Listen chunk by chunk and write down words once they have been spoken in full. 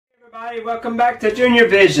Everybody, welcome back to Junior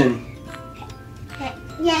Vision.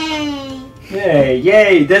 Yay! Yay,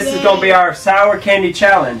 yay! This is going to be our sour candy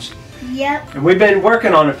challenge. Yep. And we've been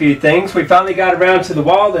working on a few things. We finally got around to the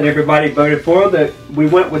wall that everybody voted for. We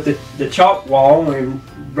went with the chalk wall. We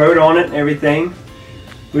wrote on it and everything.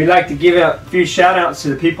 We'd like to give a few shout outs to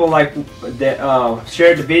the people that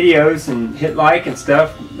shared the videos and hit like and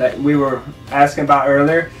stuff that we were asking about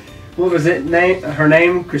earlier. What was it? Her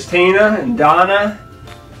name? Christina and Donna.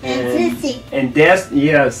 And Sissy. And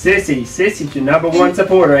Sissy. Sissy's your number one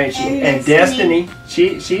supporter, ain't she? And Destiny.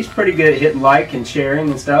 She's pretty good at hitting like and sharing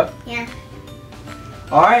and stuff. Yeah.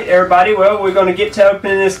 Alright, everybody. Well, we're going to get to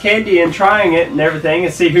opening this candy and trying it and everything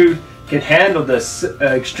and see who can handle this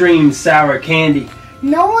extreme sour candy.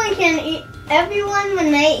 No one can eat. Everyone,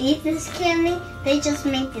 when they eat this candy, they just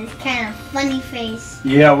make this kind of funny face.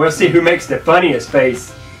 Yeah, we'll see who makes the funniest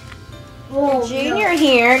face. Oh, Junior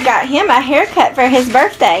here got him a haircut for his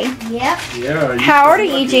birthday. Yep. Yeah. How old are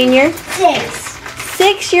you, Junior? 6.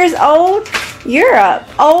 6 years old? You're a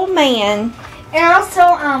old man. And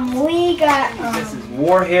also, we got This is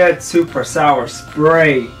Warheads Super Sour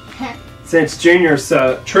Spray. Since Junior's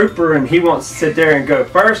a trooper and he wants to sit there and go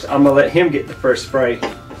first, I'm going to let him get the first spray.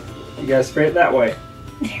 You guys spray it that way.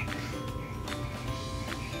 Here,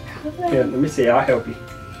 let me see. I'll help you.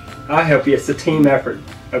 I'll help you. It's a team effort.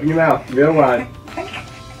 Open your mouth real wide.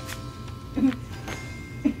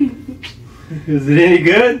 Is it any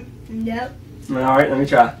good? Nope. Alright, let me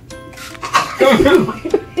try.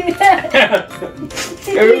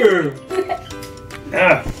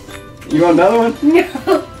 You want another one?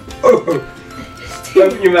 No. Oh.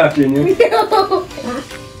 Open your mouth, Junior. No.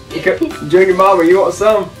 Junior Mama, you want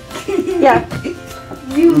some? Yeah.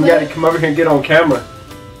 You gotta come over here and get on camera.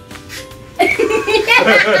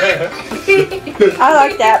 I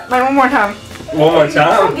like that. Wait, one more time. One more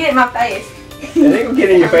time? Don't get in my face. It ain't gonna get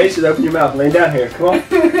in your face, just open your mouth. Lay down here. Come on.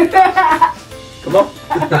 Come on.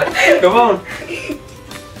 Come on.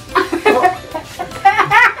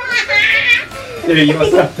 Here, you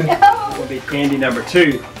want something? This will be candy number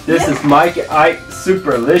 2. This is Mike and Ike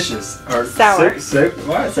Superlicious. Or Sour.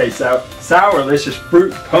 Why did I say sour? Sourlicious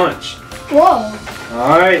Fruit Punch. Whoa.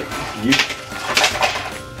 Alright.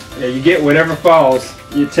 You get whatever falls.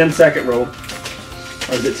 Your 10-second rule.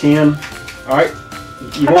 Or is it 10? Alright.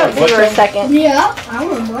 You I want thought you were a one? second. Yeah, I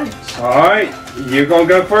want one. Alright. You're going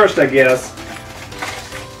to go first, I guess.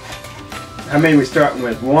 How many are we starting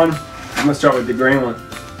with? 1? I'm going to start with the green one.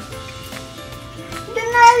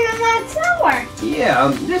 They're not sour.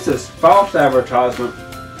 Yeah, this is false advertisement.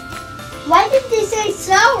 Why did they say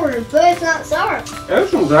sour, but it's not sour?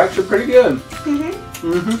 This one's actually pretty good.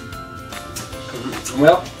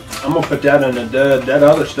 Well, I'm going to put that in the dud. That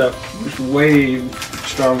other stuff was way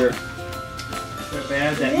stronger. So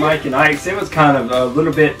bad that Mike and Ike's. It was kind of a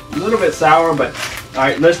little bit sour, but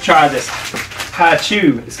alright, let's try this.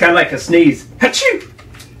 Hachoo. It's kind of like a sneeze. Hachoo!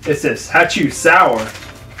 It says Hachoo sour.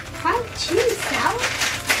 Hachoo sour?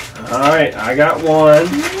 Alright, I got one.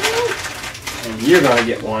 And you're going to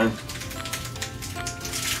get one.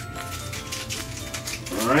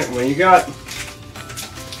 Alright, what you got?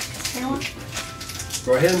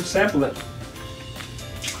 Go ahead and sample it.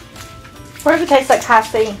 What if it tastes like high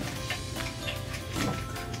C?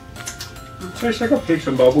 It tastes like a piece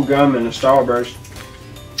of bubble gum and a Starburst.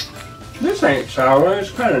 This ain't sour. It's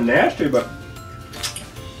kind of nasty, but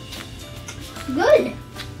Good.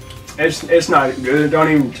 it's not good. It don't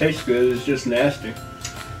even taste good. It's just nasty.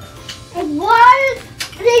 Why?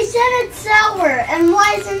 They said it's sour, and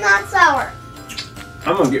why is it not sour?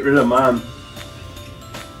 I'm gonna get rid of mine.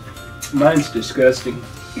 Mine's disgusting.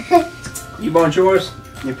 You want yours?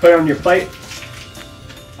 You put it on your plate.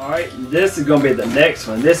 Alright, this is going to be the next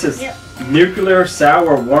one. This is nuclear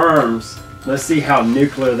sour worms. Let's see how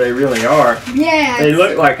nuclear they really are. Yeah. They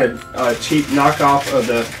look like a cheap knockoff of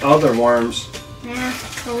the other worms. Yeah,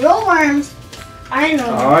 the real worms. I know.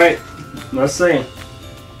 Alright, let's see.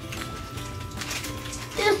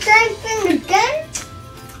 The same thing again?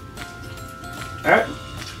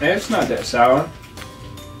 It's not that sour.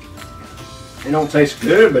 It don't taste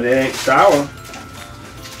good, but it ain't sour.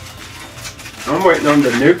 I'm waiting on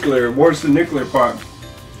the nuclear. Where's the nuclear part?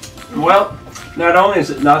 Well, not only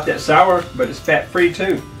is it not that sour, but it's fat-free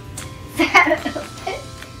too.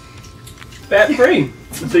 Fat-free.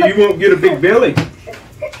 So you won't get a big belly.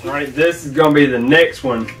 Alright, this is going to be the next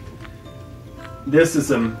one. This is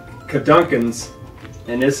some Cadunkins.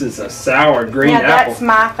 And this is a sour green apple. That's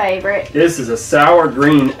my favorite. This is a sour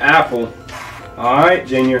green apple. Alright,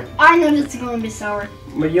 Junior. I know this is going to be sour.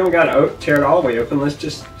 Well, you don't got to tear it all the way open. Let's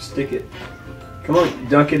just stick it. Come on,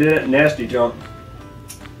 dunk it in that nasty junk.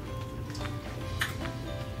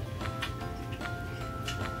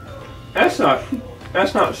 That's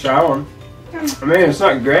not sour. I mean, it's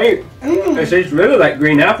not great. It tastes really like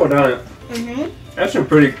green apple, doesn't it? That's some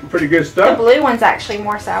pretty good The stuff. blue one's actually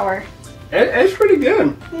more sour. It's pretty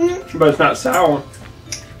good, but it's not sour.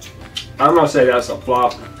 I'm gonna say that's a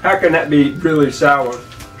flop. How can that be really sour?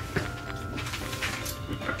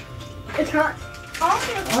 It's not.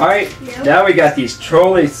 Alright, now we got these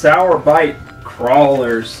trolley sour bite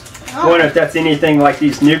crawlers. I wonder if that's anything like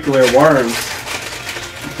these nuclear worms.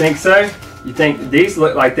 You think so? You think these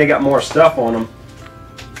look like they got more stuff on them?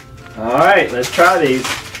 Alright, let's try these.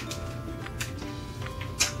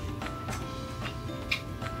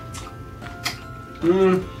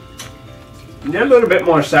 They're a little bit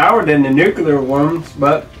more sour than the nuclear worms,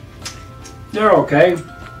 but they're okay.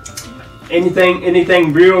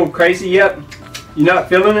 Anything real crazy yet? You not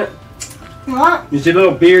feeling it? What? Is your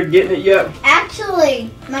little beard getting it yet?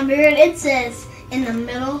 Actually, my beard, it says in the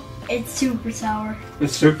middle, it's super sour.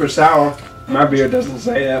 It's super sour. My beard doesn't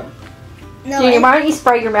say that. No, Junior, why don't you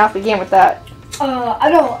spray your mouth again with that? I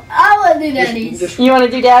want to do daddies. You want to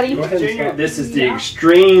do Daddy? Go ahead and Junior, this is the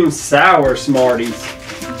extreme sour Smarties.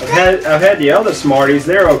 I've had the other Smarties.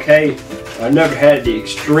 They're okay. I've never had the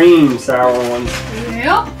extreme sour ones.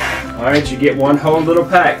 Yep. Alright, you get one whole little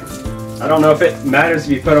pack. I don't know if it matters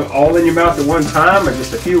if you put them all in your mouth at one time or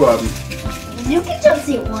just a few of them. You can just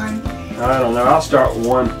eat one. I don't know. I'll start with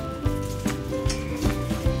one.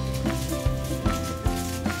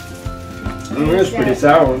 It's pretty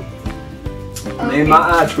sour. Made my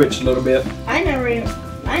eye twitch a little bit. I never even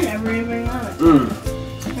got it.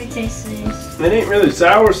 Let me taste these. It ain't really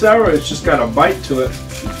sour, it's just got a bite to it.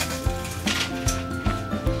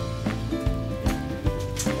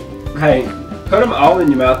 Hey, put them all in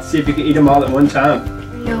your mouth to see if you can eat them all at one time.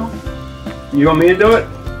 No. You want me to do it?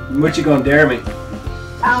 What you gonna dare me?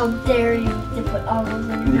 I'll dare you to put all those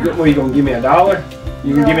in your mouth. What, you gonna give me $1?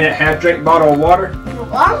 You can give me that half-drink bottle of water? No,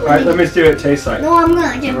 Alright, let me see what it tastes like. No, I'm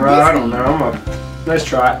gonna give Well, I don't know. Let's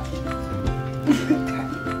try it.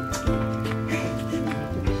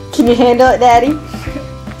 Can you handle it, Daddy?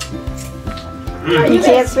 You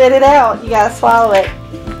can't spit it out. You gotta swallow it.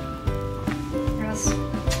 Yes.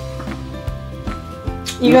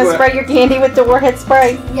 You gonna spray your candy with the Warhead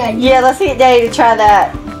spray? Yeah. Yeah, let's get Daddy to try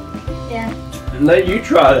that. Yeah. And let you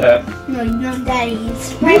try that. No, you know, Daddy.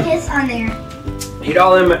 Spray this on there. Eat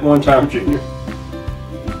all of them at one time, Junior.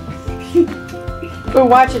 Ooh,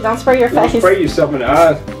 watch it. Don't spray your Don't face. spray yourself in the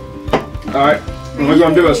eyes. Alright, we're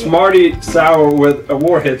going to do a Smartie sour with a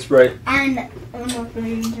Warhead spray. And I'm not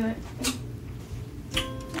going to do it.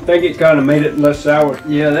 I think it kind of made it less sour.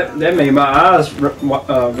 Yeah, that made my eyes run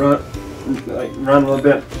a little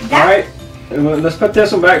bit. Alright, let's put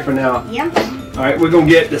this one back for now. Yep. Alright, we're going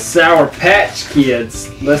to get the Sour Patch Kids.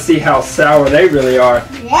 Let's see how sour they really are.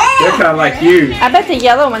 Yeah. They're kind of like you. I bet the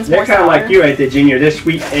yellow one's They're more kind sour. of like you, ain't they, Junior? They're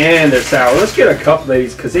sweet and they're sour. Let's get a couple of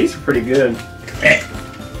these because these are pretty good.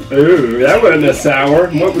 Ooh, that wasn't a sour.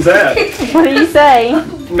 What was that? What do you say?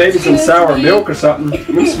 Maybe some sour milk or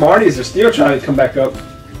something. Them Smarties are still trying to come back up.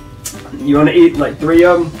 You want to eat like 3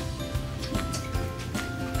 of them?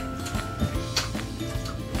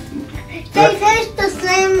 They taste the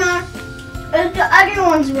same as the other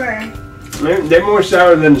ones were. They're more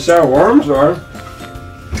sour than the sour worms are.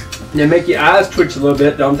 They make your eyes twitch a little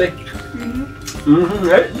bit, don't they?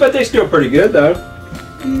 But they're still pretty good though.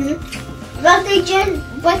 But they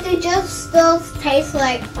just still taste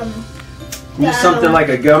like Just something like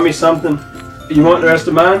a gummy something. You want the rest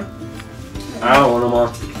of mine? I don't want them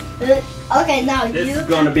all. Okay, now This is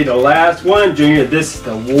going to be the last one, Junior. This is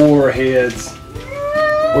the Warheads.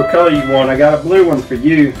 What color you want? I got a blue one for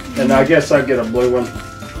you, and I guess I'll get a blue one.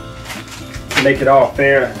 Make it all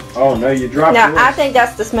fair. Oh no, you dropped No, yours. I think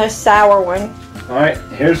that's the most sour one. All right,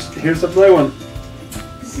 here's the blue one.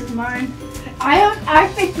 This is mine. I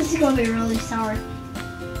think this is gonna be really sour.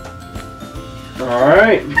 All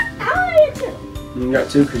right, I eat two. you got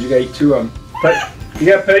 2 because you got to eat 2 of them. But you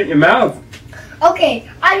got to put it in your mouth. Okay,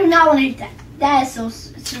 I do not want to eat that. That is so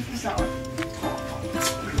super sour.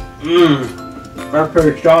 That's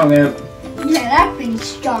pretty strong, man. Yeah, that thing's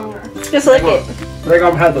stronger. Just lick it. They're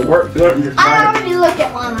gonna have to work through it and just I bite it. already looked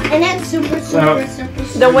at one, and that's super.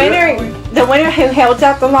 The winner who held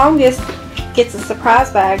out the longest gets a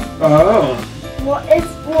surprise bag. Oh.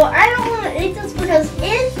 Well, I don't want to eat this because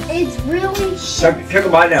it's really Take a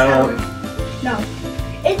bite down on it. No,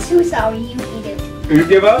 it's too sour. You eat it. You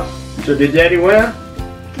give up? So did Daddy win?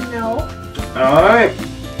 No. Alright.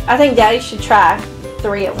 I think Daddy should try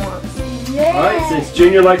 3 at once. Yeah. Alright, since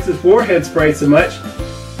Junior likes this Warhead spray so much,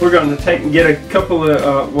 we're going to take and get a couple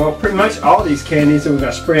of, well, pretty much all these candies, and we're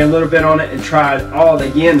going to spray a little bit on it and try it all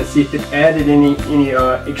again to see if it added any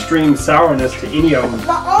extreme sourness to any of them.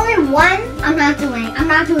 But only one, I'm not doing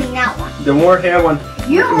that one. The Warhead one,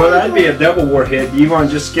 well, that'd be a double Warhead. Do you want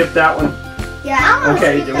to just skip that one? Yeah, I'm going to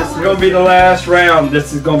Okay, this is going to be the last round.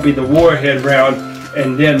 This is going to be the Warhead round.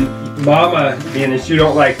 And then Mama, being as you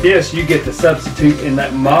don't like this, you get to substitute and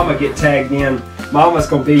let Mama get tagged in. Mama's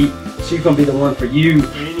going to be, she's going to be the one for you.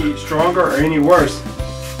 Any stronger or any worse?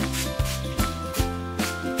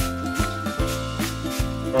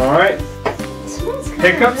 Alright.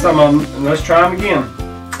 Pick up some of them and let's try them again.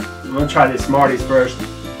 I'm going to try these Smarties first.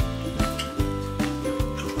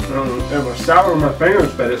 It was sour on my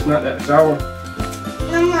fingers, but it's not that sour.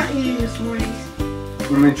 I'm not eating the Smarties.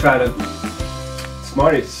 Let me try the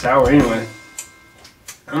Smarties. Sour anyway.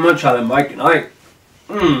 I'm going to try the Mike and Ike.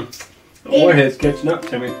 The Warhead's catching up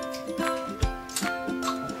to me.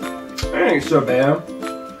 That ain't so bad.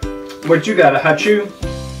 What you got, a hot chew?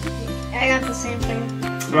 I got the same thing.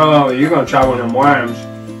 Oh, you're going to try one of them worms.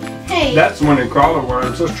 Hey. That's one of the crawler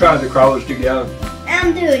worms. Let's try the crawlers together.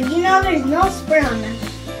 Dude, you know there's no spray on this.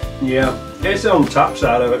 Yeah, it's on the top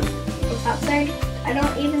side of it. The top side? I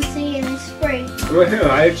don't even see any spray. Well, here,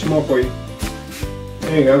 I have some more for you.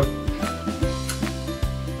 There you go.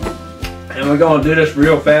 And we're going to do this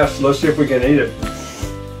real fast, so let's see if we can eat it.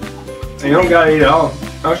 And you don't got to eat it all.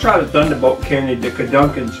 I'll try the Thunderbolt candy, the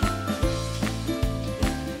Cadunkins.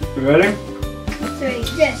 You ready? Let's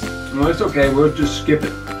eat this. No, it's okay. We'll just skip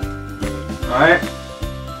it. Alright?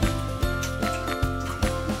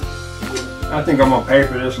 I think I'm going to pay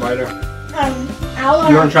for this later.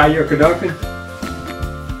 You want to try your Cadunkin?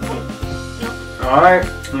 Alright,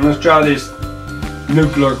 and let's try these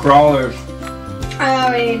nuclear crawlers. I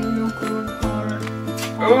already ate nuclear crawler.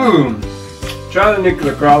 Ooh! Try the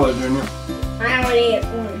nuclear crawler, Junior. I already ate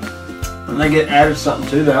one. And they get added something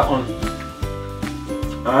to that one.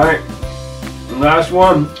 Alright. Last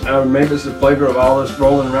one. Maybe it's the flavor of all this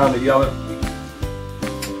rolling around together.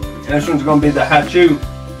 This one's going to be the hot chew.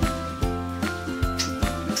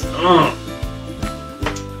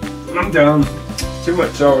 I'm done. Too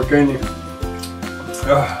much sour candy.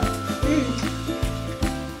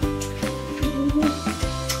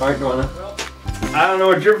 Alright, Donna. I don't know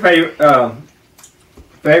what your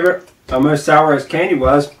favorite, most sourest candy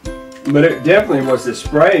was, but it definitely was the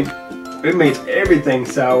spray. It made everything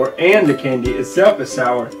sour, and the candy itself is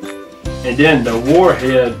sour. And then the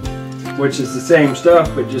Warhead, which is the same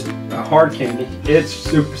stuff, but just a hard candy. It's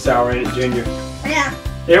super sour in it, Junior. Yeah.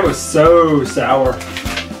 It was so sour.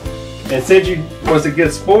 And since you was a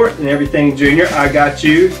good sport and everything, Junior, I got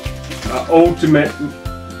you an ultimate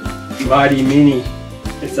Mighty Mini.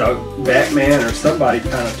 It's a Batman or somebody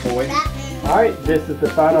kind of toy. Alright, this is the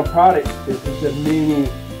final product. This is the Mini.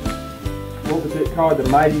 What was it called? The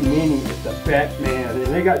Mighty Mini. It's a Batman. And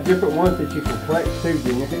they got different ones that you can collect too,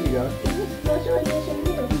 Junior. Here you go. Special edition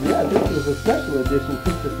too. Yeah, this is a special edition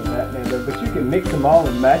piece of the Batman, but you can mix them all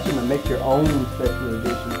and match them and make your own special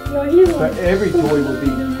edition. So every toy will be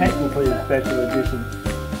technically a special edition.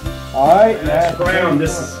 Alright, last round.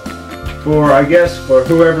 This is for, I guess, for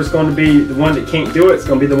whoever's going to be the one that can't do it. It's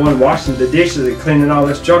going to be the one washing the dishes and cleaning all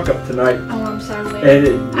this junk up tonight. Oh, I'm sorry.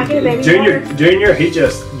 And Junior, he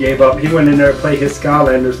just gave up. He went in there to play his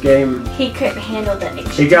Skylanders game. He couldn't handle the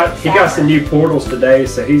He got some new portals today,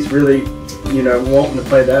 so he's really, you know, wanting to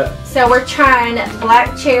play that. So we're trying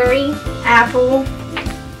black cherry, apple.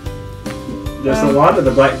 There's a lot of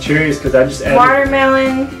the black cherries because I just added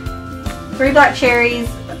watermelon, 3 black cherries,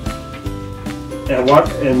 and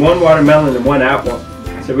 1 watermelon and 1 apple.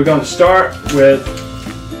 So we're going to start with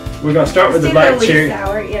the black cherry.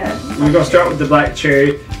 Sour, yeah. We're going to start with the black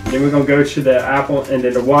cherry, then we're going to go to the apple and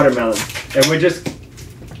then the watermelon. And we just,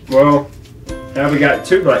 well, now we got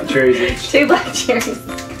 2 black cherries each. 2 black cherries.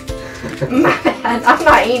 My bad. I'm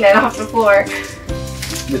not eating it off the floor.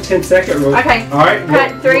 The 10-second rule. Okay. All right.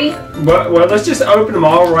 Cut 3. Well, let's just open them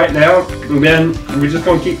all right now, and then we're just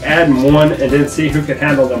going to keep adding one, and then see who can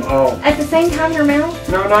handle them all. At the same time, your mouth?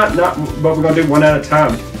 No, not. But we're going to do one at a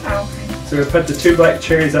time. Oh, okay. So we put the 2 black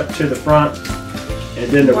cherries up to the front, and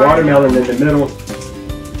then the watermelon in the middle.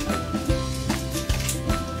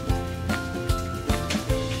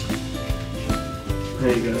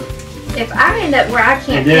 There you go. If I end up where I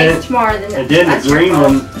can't taste tomorrow, then and then the green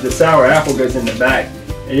one, the sour apple, goes in the back.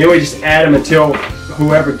 And then we just add them until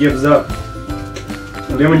whoever gives up.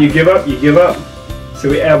 And then when you give up, you give up. So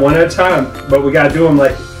we add one at a time, but we got to do them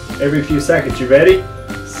like every few seconds. You ready?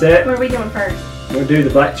 Set. What are we doing first? We'll do the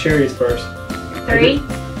black cherries first. 3.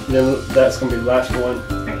 Then that's going to be the last one.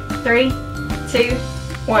 3, 2,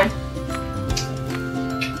 1.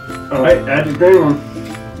 Alright, add the green one.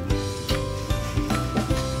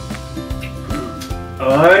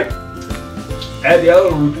 Alright. Add the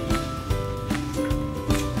other one.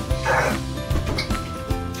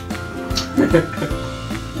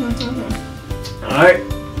 Alright,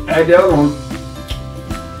 add the other one.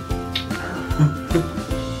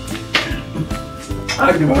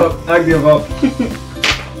 I give up. I give up.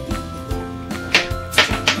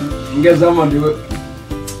 I guess I'm gonna do it.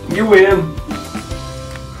 You win.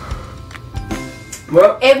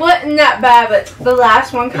 Well, it wasn't that bad, but the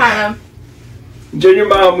last one kind of. Junior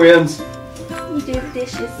mom wins. You do the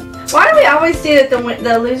dishes. Why do we always do that? The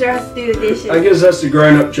loser has to do the dishes. I guess that's the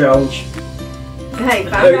grown-up challenge. Hey,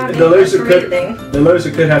 the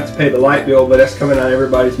loser could have to pay the light bill, but that's coming out of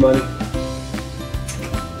everybody's money.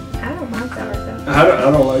 I don't mind sour stuff.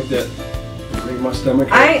 I don't like that. Make my stomach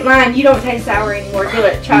hurt. I ain't lying. You don't taste sour anymore. Do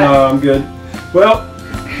it. Try it. No, I'm good. Well,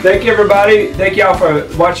 thank you everybody. Thank y'all for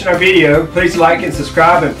watching our video. Please like and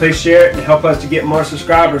subscribe, and please share it and help us to get more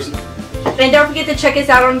subscribers. And don't forget to check us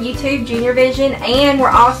out on YouTube, Junior Vision, and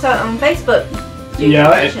we're also on Facebook.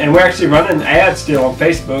 And we're actually running ads still on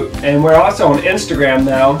Facebook, and we're also on Instagram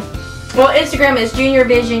now. Well, Instagram is Junior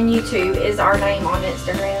Vision. YouTube is our name on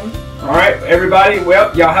Instagram. All right, everybody.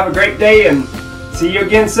 Well, y'all have a great day, and see you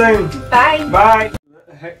again soon. Bye. Bye.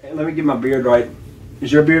 Hey, let me get my beard right.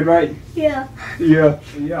 Is your beard right? Yeah. Yeah.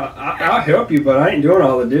 I'll help you, but I ain't doing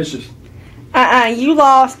all the dishes. You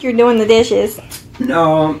lost. You're doing the dishes.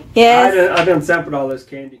 No. Yes. I done sampled all this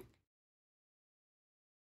candy.